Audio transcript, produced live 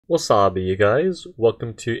Wasabi, you guys.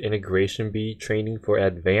 Welcome to Integration B Training for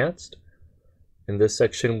Advanced. In this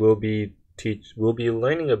section, we'll be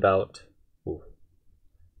learning about.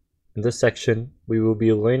 In this section, we will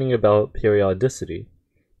be learning about periodicity.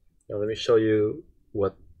 Now, let me show you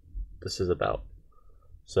what this is about.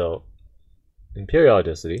 So, in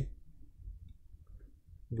periodicity,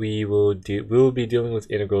 we will be dealing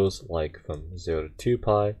with integrals like from 0 to 2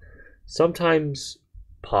 pi, sometimes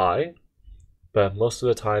pi. But most of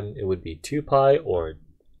the time it would be 2 pi or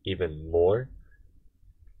even more.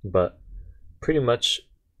 But pretty much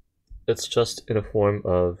it's just in a form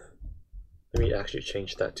of, let me actually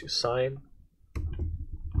change that to sine.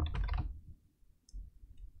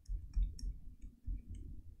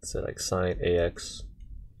 So like sine ax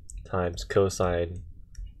times cosine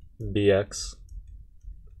bx.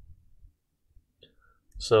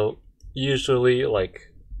 So usually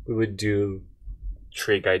like we would do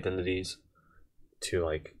trig identities to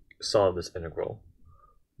like solve this integral.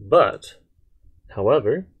 But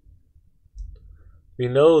however, we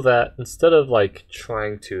know that instead of like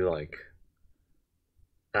trying to like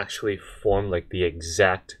actually form like the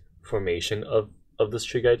exact formation of this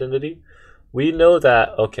trig identity, we know that,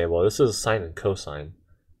 okay, well, this is sine and cosine,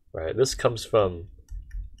 right? This comes from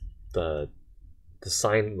the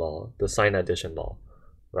sine law, the sine addition law,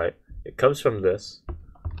 right? It comes from this.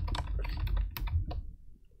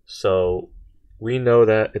 So we know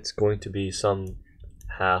that it's going to be some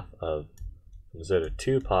half of 0 to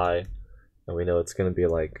 2 pi, and we know it's going to be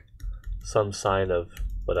like some sine of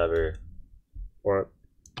whatever, or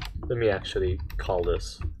let me actually call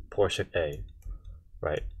this portion A,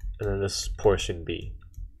 right? And then this portion B.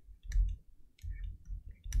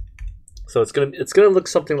 So it's gonna look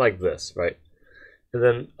something like this, right? And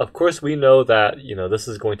then of course we know that, you know, this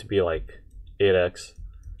is going to be like 8x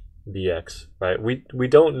bx, right? We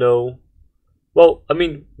don't know. Well, I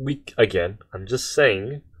mean, I'm just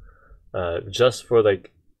saying, just for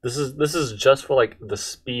like, this is just for like the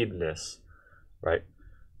speedness, right?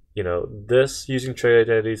 You know, this using trig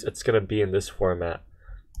identities, it's gonna be in this format,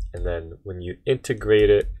 and then when you integrate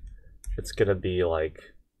it, it's gonna be like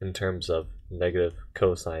in terms of negative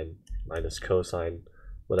cosine minus cosine,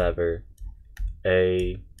 whatever,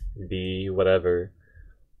 a, b, whatever,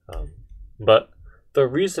 but the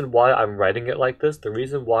reason why I'm writing it like this, the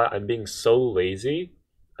reason why I'm being so lazy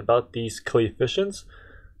about these coefficients,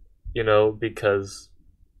 you know, because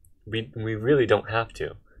we really don't have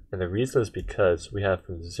to. And the reason is because we have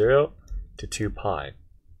from 0 to 2 pi.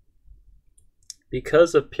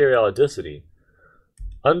 Because of periodicity,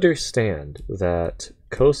 understand that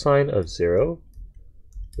cosine of 0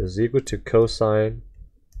 is equal to cosine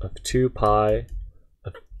of 2 pi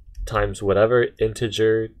times whatever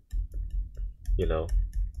integer, you know,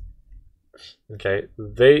 okay,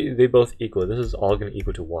 they both equal. This is all going to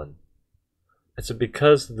equal to 1. And so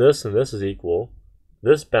because this and this is equal,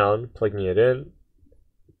 this bound, plugging it in,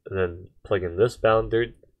 and then plugging this bound there,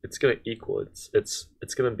 it's going to equal. It's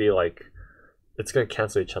going to be like, it's going to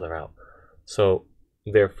cancel each other out. So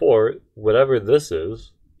therefore, whatever this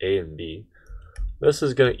is, A and B, this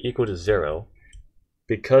is going to equal to 0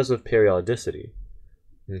 because of periodicity.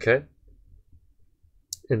 Okay?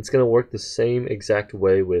 And it's going to work the same exact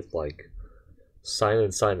way with like sine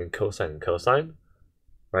and sine and cosine,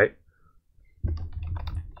 right?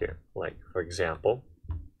 Here, like for example,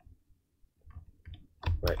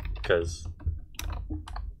 right? Because,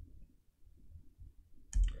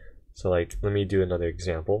 so like, let me do another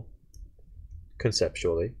example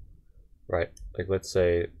conceptually, right? Like let's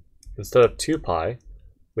say instead of 2 pi,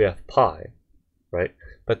 we have pi, right?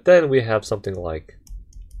 But then we have something like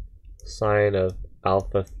sine of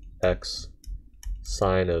alpha x,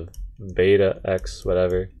 sine of beta x,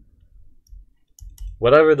 whatever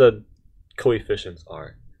the coefficients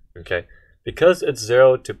are, okay? Because it's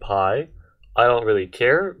 0 to pi, I don't really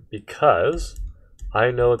care, because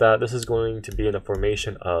I know that this is going to be in a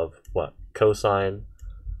formation of what? Cosine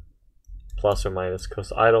plus or minus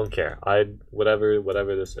cosine. I don't care.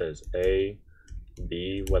 Whatever this is, A,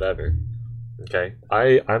 B, whatever, okay?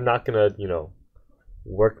 I'm not gonna, you know,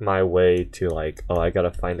 work my way to like, oh, I gotta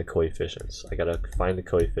find the coefficients.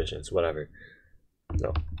 Whatever.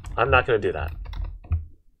 No, I'm not gonna do that.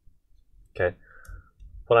 Okay.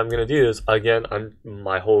 What I'm gonna do is, again,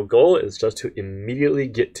 my whole goal is just to immediately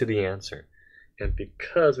get to the answer. And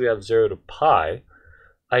because we have 0 to pi,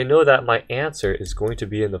 I know that my answer is going to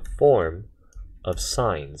be in the form of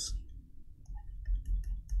sines.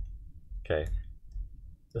 Okay.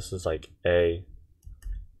 This is like A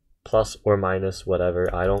plus or minus whatever,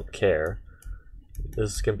 I don't care.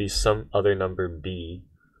 This can be some other number B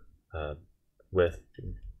with,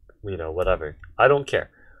 you know, whatever. I don't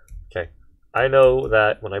care. Okay, I know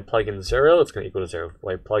that when I plug in 0, it's going to equal to 0.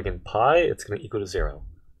 When I plug in pi, it's going to equal to 0.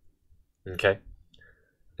 Okay,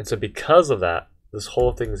 and so because of that, this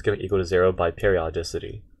whole thing is going to equal to 0 by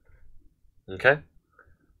periodicity. Okay,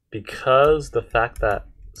 because the fact that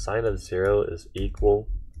sine of 0 is equal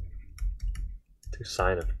to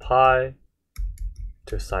sine of pi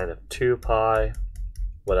to sine of 2 pi,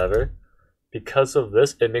 whatever, because of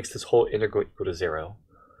this, it makes this whole integral equal to 0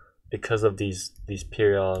 because of these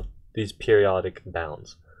periodic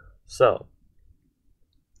bounds. So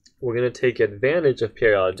we're going to take advantage of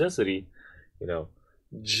periodicity,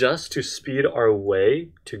 just to speed our way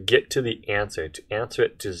to get to the answer, to answer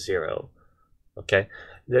it to 0. Okay,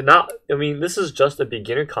 this is just a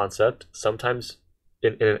beginner concept. Sometimes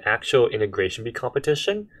in an actual integration bee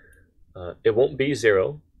competition, it won't be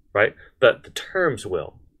 0, right? But the terms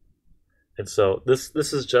will. And so this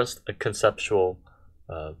is just a conceptual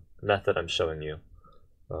method I'm showing you.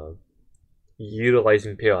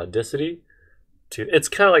 Utilizing periodicity it's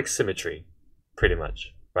kind of like symmetry, pretty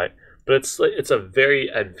much, right? But it's a very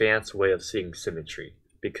advanced way of seeing symmetry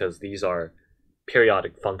because these are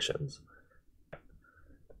periodic functions.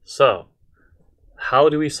 So how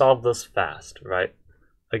do we solve this fast, right?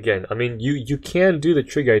 Again, you can do the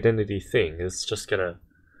trig identity thing. It's just gonna,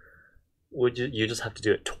 you just have to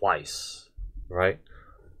do it twice, right?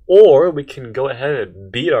 Or we can go ahead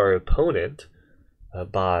and beat our opponent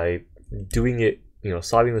by doing it,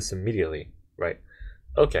 solving this immediately, right?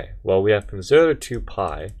 Okay, well, we have from 0 to 2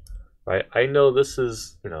 pi, right? I know this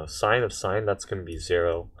is, sine of sine, that's going to be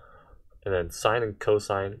 0. And then sine and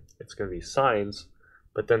cosine, it's going to be sines.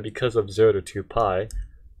 But then because of 0 to 2 pi,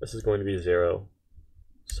 this is going to be 0.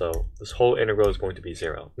 So this whole integral is going to be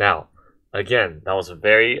 0. Now, again, that was a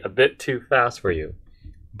bit too fast for you.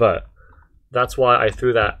 But that's why I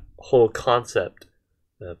threw that whole concept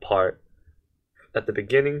part at the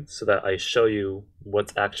beginning so that I show you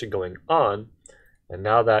what's actually going on. And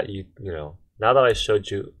now that now that I showed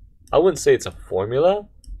you, I wouldn't say it's a formula.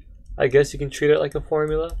 I guess you can treat it like a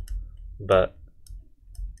formula, but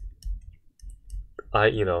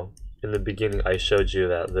in the beginning I showed you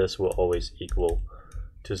that this will always equal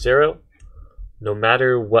to 0, no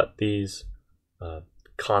matter what these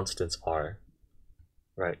constants are,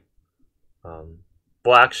 right?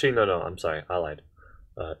 Well, actually, no, I'm sorry, I lied.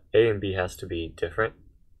 A and B has to be different,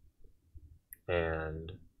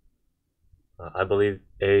 and I believe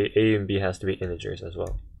A and B has to be integers as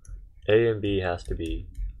well. A and B has to be,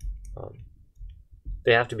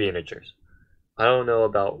 they have to be integers. I don't know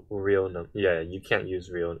about real numbers. Yeah, you can't use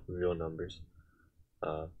real numbers.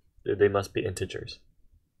 They must be integers.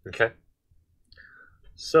 Okay.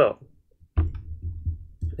 So,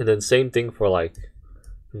 and then same thing for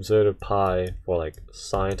from 0 to pi for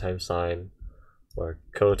sine times sine, or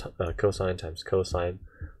cosine times cosine.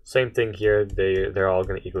 Same thing here. They're all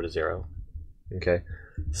going to equal to 0. Okay.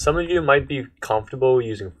 Some of you might be comfortable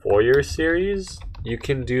using Fourier series. You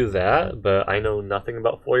can do that, but I know nothing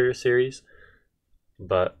about Fourier series.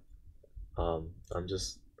 But I'm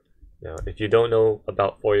just, if you don't know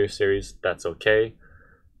about Fourier series, that's okay.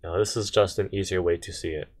 This is just an easier way to see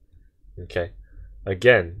it. Okay.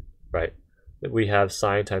 Again, right, we have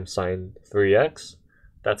sine times sine 3x.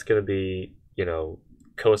 That's going to be,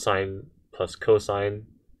 cosine plus cosine.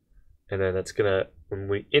 And then that's going to, when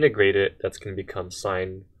we integrate it, that's going to become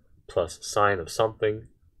sine plus sine of something,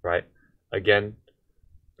 right? Again,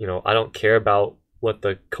 I don't care about what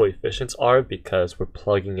the coefficients are because we're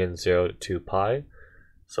plugging in 0 to 2 pi.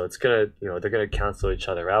 So it's going to, they're going to cancel each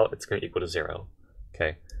other out. It's going to equal to 0.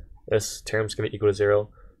 Okay. This term's going to equal to 0.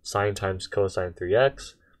 Sine times cosine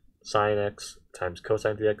 3x. Sine x times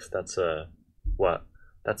cosine 3x. That's a, what?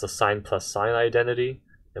 That's a sine plus sine identity.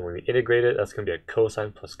 And when we integrate it, that's going to be a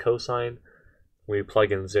cosine plus cosine. When we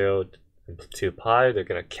plug in 0 to 2 pi, they're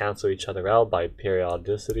going to cancel each other out by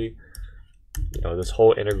periodicity. This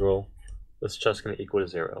whole integral, it's just going to equal to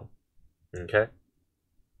 0. Okay?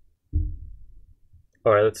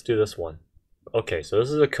 Alright, let's do this one. Okay, so this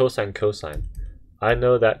is a cosine cosine. I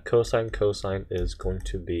know that cosine cosine is going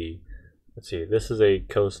to be, let's see, this is a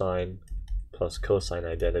cosine plus cosine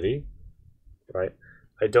identity, right?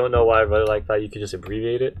 I don't know why I really like that. You could just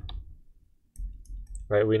abbreviate it,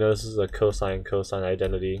 right? We know this is a cosine cosine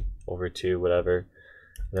identity over 2, whatever.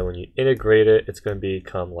 And then when you integrate it, it's going to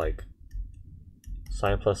become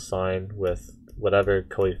sine plus sine with whatever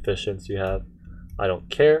coefficients you have. I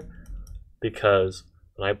don't care, because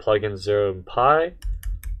when I plug in 0 and pi,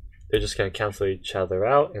 they're just going to cancel each other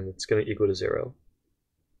out, and it's going to equal to 0.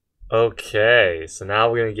 Okay, so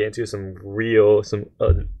now we're going to get into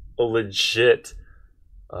a legit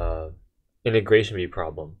integration bee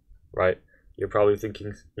problem, right? You're probably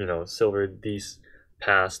thinking, Silver, these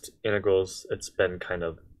past integrals, it's been kind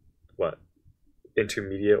of, what,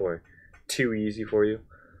 intermediate or too easy for you?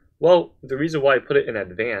 Well, the reason why I put it in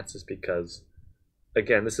advanced is because,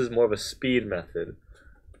 again, this is more of a speed method,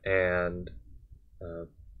 and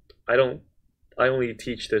I only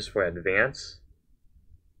teach this for advanced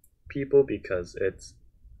people because it's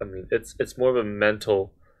more of a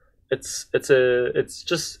mental, it's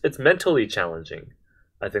mentally challenging,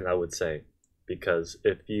 I think I would say, because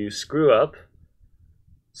if you screw up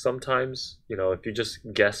sometimes, if you just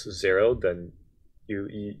guess 0, then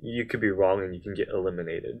you could be wrong and you can get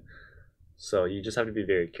eliminated. So you just have to be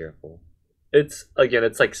very careful. It's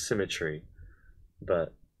like symmetry,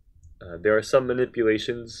 but there are some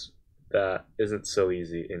manipulations that isn't so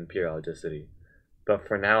easy in periodicity. But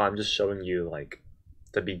for now, I'm just showing you like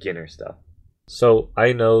the beginner stuff. So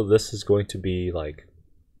I know this is going to be like,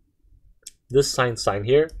 this sine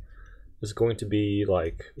here is going to be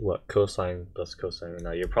like, what, cosine plus cosine. And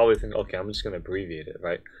now you're probably thinking, okay, I'm just going to abbreviate it,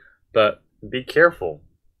 right? But be careful.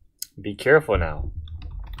 Be careful now.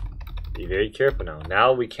 Be very careful now.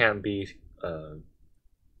 Now we can't be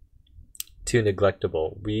too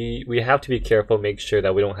neglectable. We have to be careful, make sure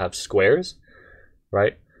that we don't have squares,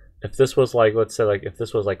 right? If this was like, let's say like, if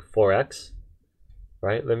this was like 4x,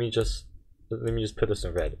 right? Let me just put this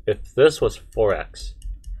in red. If this was 4x,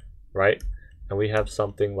 right? And we have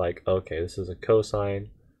something like, okay, this is a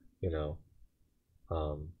cosine,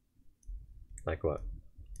 like what?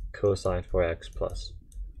 Cosine 4x plus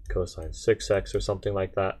cosine 6x or something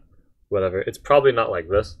like that. Whatever. It's probably not like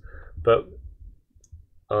this, but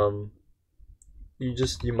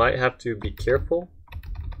you might have to be careful.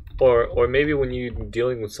 Or maybe when you're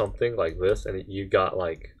dealing with something like this and you got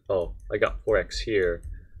like, oh, I got 4x here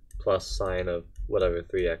plus sine of whatever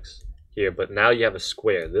 3x here, but now you have a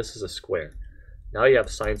square. This is a square. Now you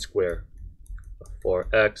have sine square of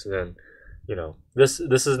 4x, and then this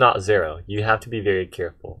is not 0. You have to be very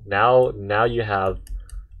careful. Now you have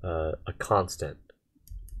a constant.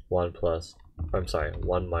 1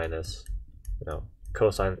 minus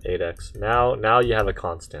cosine 8x. Now you have a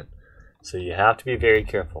constant. So you have to be very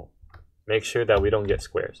careful. Make sure that we don't get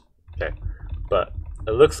squares. Okay, but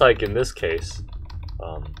it looks like in this case,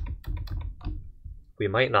 we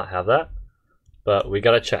might not have that, but we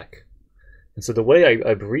gotta check. And so the way I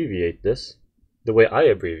abbreviate this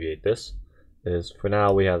is, for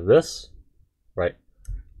now we have this, right?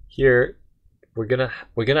 Here we're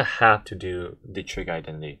gonna have to do the trig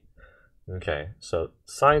identity. Okay, so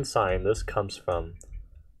sine, this comes from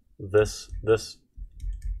this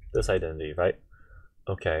identity, right?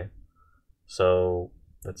 Okay, so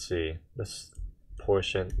let's see, this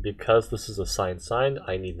portion, because this is a sine,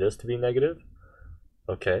 I need this to be negative.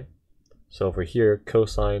 Okay, so over here,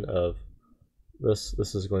 cosine of this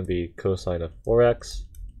is going to be cosine of 4x.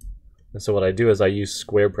 And so what I do is I use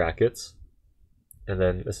square brackets, and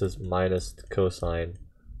then this is minus cosine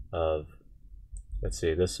of, let's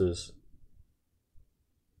see, this would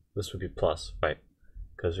be plus, right?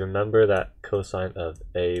 Because remember that cosine of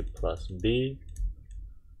a plus b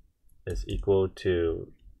is equal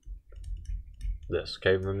to this,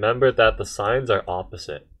 okay? Remember that the signs are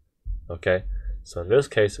opposite, okay? So in this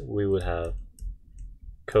case, we would have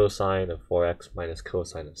cosine of 4x minus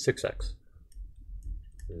cosine of 6x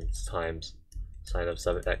times sine of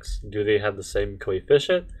 7x. Do they have the same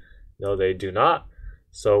coefficient? No, they do not.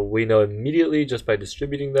 So we know immediately just by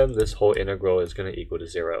distributing them, this whole integral is going to equal to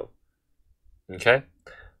 0. Okay?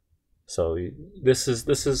 So this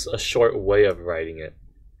is a short way of writing it.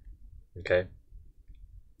 Okay?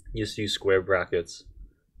 Just use square brackets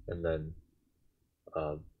and then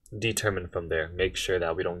determine from there. Make sure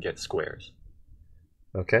that we don't get squares.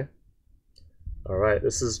 Okay? Alright,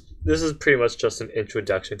 this is pretty much just an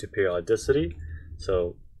introduction to periodicity.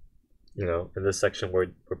 So, in this section we're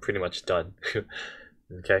pretty much done.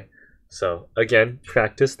 Okay? So again,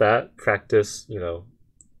 practice that. Practice,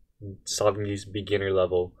 solving these beginner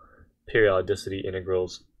level periodicity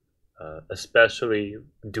integrals, especially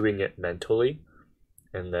doing it mentally,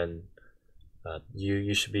 and then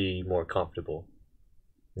you should be more comfortable.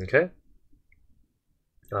 Okay?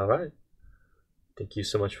 Alright. Thank you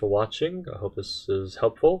so much for watching. I hope this is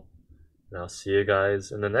helpful, and I'll see you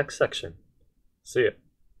guys in the next section. See ya.